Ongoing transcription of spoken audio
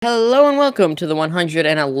Hello and welcome to the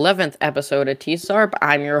 111th episode of T-SARP.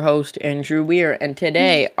 I'm your host, Andrew Weir, and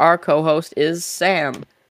today our co-host is Sam.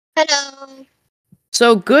 Hello.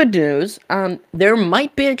 So, good news, there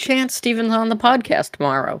might be a chance Steven's on the podcast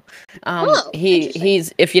tomorrow.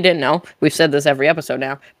 He's, if you didn't know, we've said this every episode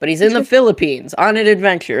now, but he's in the Philippines on an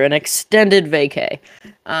adventure, an extended vacay.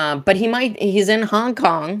 But he's in Hong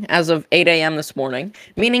Kong as of 8 a.m. this morning,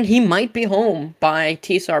 meaning he might be home by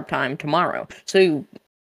T-SARP time tomorrow. So,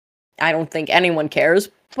 I don't think anyone cares,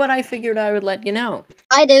 but I figured I would let you know.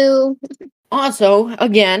 I do. Also,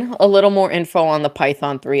 again, a little more info on the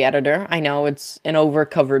Python 3 editor. I know it's an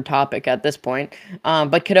over-covered topic at this point,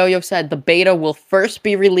 but Kidoyo said the beta will first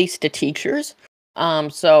be released to teachers.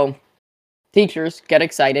 So, teachers, get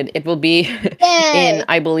excited. It will be in,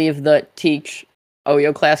 I believe, the Teach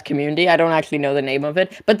Oyo class community. I don't actually know the name of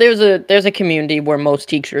it, but there's a community where most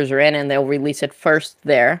teachers are in, and they'll release it first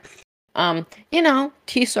there.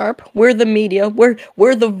 T-SARP, we're the media, we're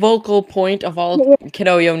the vocal point of all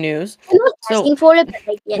Kidoyo news. I'm not asking for it,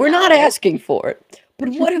 but we're not asking for it. But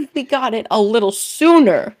what if we got it a little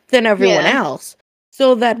sooner than everyone else,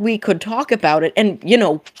 so that we could talk about it and,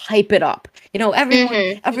 hype it up?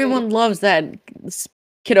 Everyone loves that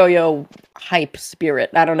Kidoyo hype spirit.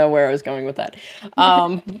 I don't know where I was going with that.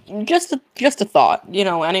 Just a thought.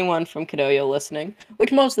 Anyone from Kidoyo listening,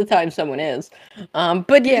 which most of the time someone is.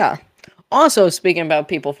 But yeah. Also, speaking about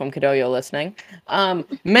people from Kidoyo listening,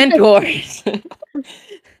 mentors.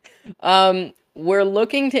 We're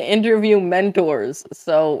looking to interview mentors.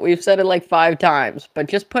 So we've said it like 5 times, but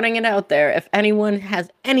just putting it out there. If anyone has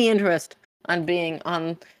any interest on being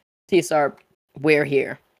on T-SARP, we're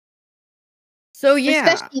here. So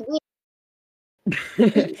yeah.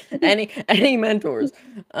 any mentors.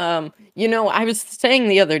 I was saying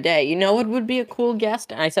the other day, what would be a cool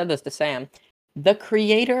guest? And I said this to Sam. The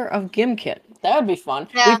creator of GimKit. That would be fun.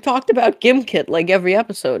 Yeah. We've talked about GimKit like every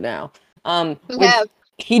episode now.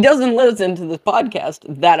 He doesn't listen to this podcast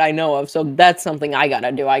that I know of, so that's something I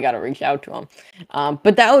gotta do. I gotta reach out to him.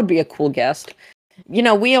 But that would be a cool guest.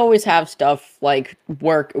 We always have stuff like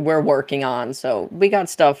we're working on, so we got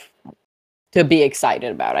stuff to be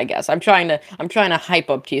excited about, I guess. I'm trying to hype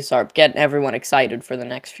up T-SARP, get everyone excited for the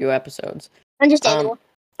next few episodes.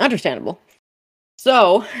 Understandable.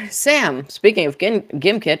 So, Sam, speaking of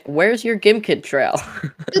GimKit, where's your GimKit trail?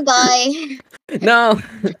 Goodbye. No.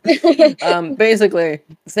 Basically,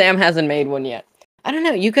 Sam hasn't made one yet. I don't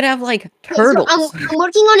know, you could have, like, turtles. So I'm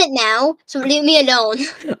working on it now, so leave me alone.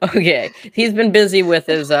 Okay, he's been busy with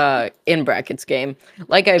his, in brackets game.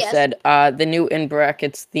 Like I've said, the new in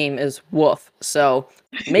brackets theme is woof, so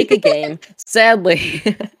make a game. Sadly,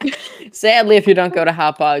 if you don't go to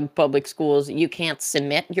Hauppauge public schools, you can't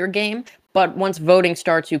submit your game. But once voting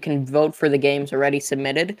starts, you can vote for the games already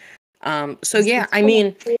submitted. So yeah, I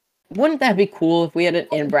mean, wouldn't that be cool if we had it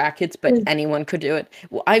in brackets, but anyone could do it?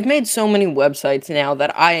 Well, I've made so many websites now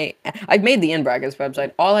that I've made the in brackets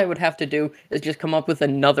website. All I would have to do is just come up with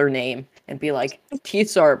another name and be like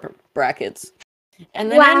T-SARP brackets, and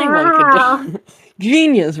then anyone could do.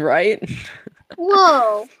 Genius, right?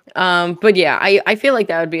 Whoa. But yeah, I feel like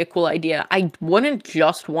that would be a cool idea. I wouldn't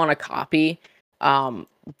just want to copy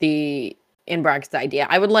the in brackets idea.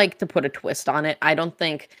 I would like to put a twist on it. I don't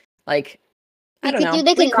think I don't know.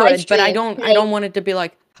 We could, but I don't want it to be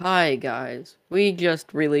like, "Hi guys, we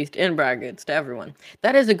just released in brackets to everyone."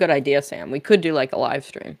 That is a good idea, Sam. We could do like a live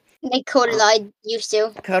stream. Like Kodalai used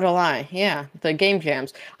to. Kodalai, yeah, the game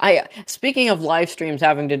jams. Speaking of live streams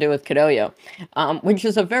having to do with Kidoyo, which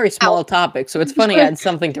is a very small topic, so it's funny I had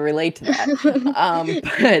something to relate to that.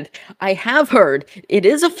 But I have heard it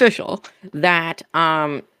is official that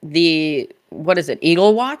what is it?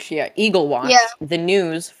 Eagle Watch? Yeah, Eagle Watch, the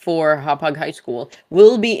news for Hauppauge High School,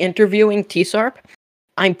 will be interviewing T-SARP.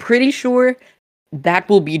 I'm pretty sure that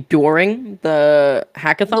will be during the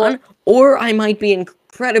hackathon, or I might be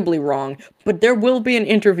incredibly wrong, but there will be an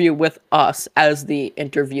interview with us as the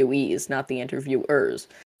interviewees, not the interviewers.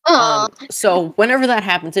 So whenever that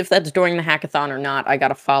happens, if that's during the hackathon or not, I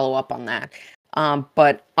gotta follow up on that.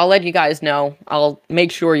 But I'll let you guys know. I'll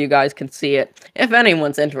make sure you guys can see it if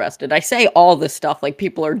anyone's interested. I say all this stuff like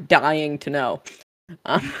people are dying to know.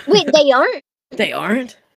 Wait, they aren't? They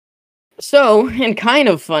aren't? So, in kind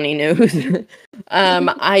of funny news,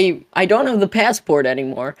 I don't have the passport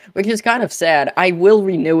anymore, which is kind of sad. I will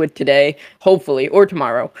renew it today, hopefully, or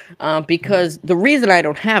tomorrow, because the reason I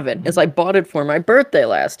don't have it is I bought it for my birthday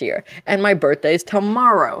last year, and my birthday is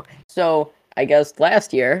tomorrow. So, I guess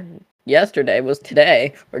yesterday was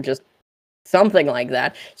today, or just something like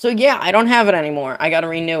that. So yeah, I don't have it anymore. I gotta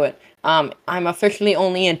renew it. I'm officially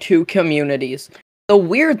only in 2 communities. The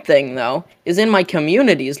weird thing, though, is in my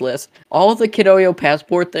communities list, all the Kidoyo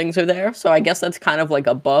passport things are there, so I guess that's kind of like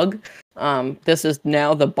a bug. This is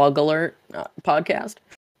now the Bug Alert podcast.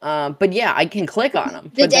 But yeah, I can click on them,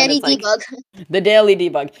 The but then daily it's like debug. the daily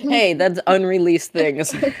debug. Hey, that's unreleased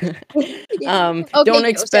things. Okay, Don't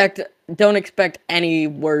expect any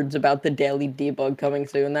words about the daily debug coming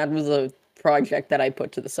soon. That was a project that I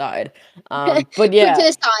put to the side. But Put to yeah,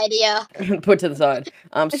 the side, yeah. put to the side.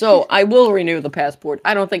 So I will renew the passport.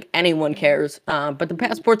 I don't think anyone cares. But the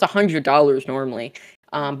passport's $100 normally.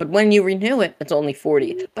 But when you renew it, it's only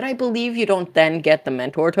 40. But I believe you don't then get the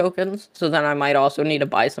mentor tokens. So then I might also need to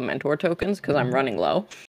buy some mentor tokens because I'm running low.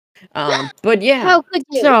 But yeah. How could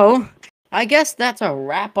you? So I guess that's a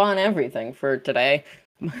wrap on everything for today.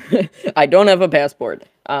 I don't have a passport.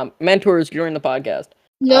 Mentors during the podcast.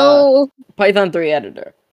 No. Python 3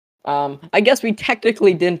 editor. I guess we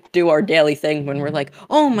technically didn't do our daily thing when we're like,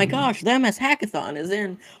 oh my gosh, the MS Hackathon is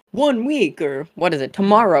in 1 week, or what is it?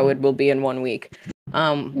 Tomorrow it will be in 1 week.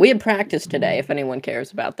 We had practice today, if anyone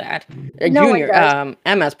cares about that. No one does.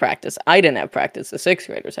 MS practice. I didn't have practice. The 6th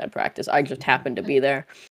graders had practice. I just happened to be there.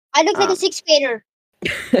 I look like a 6th grader.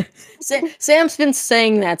 Sam's been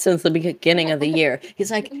saying that since the beginning of the year.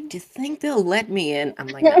 He's like, do you think they'll let me in? I'm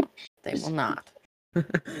like, no, they will not.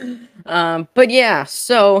 But yeah,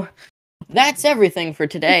 so that's everything for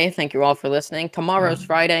today. Thank you all for listening. Tomorrow's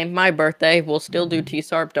Friday, my birthday. We'll still do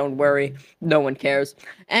T-SARP, don't worry. No one cares.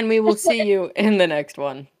 And we will see you in the next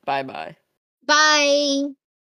one. Bye-bye. Bye.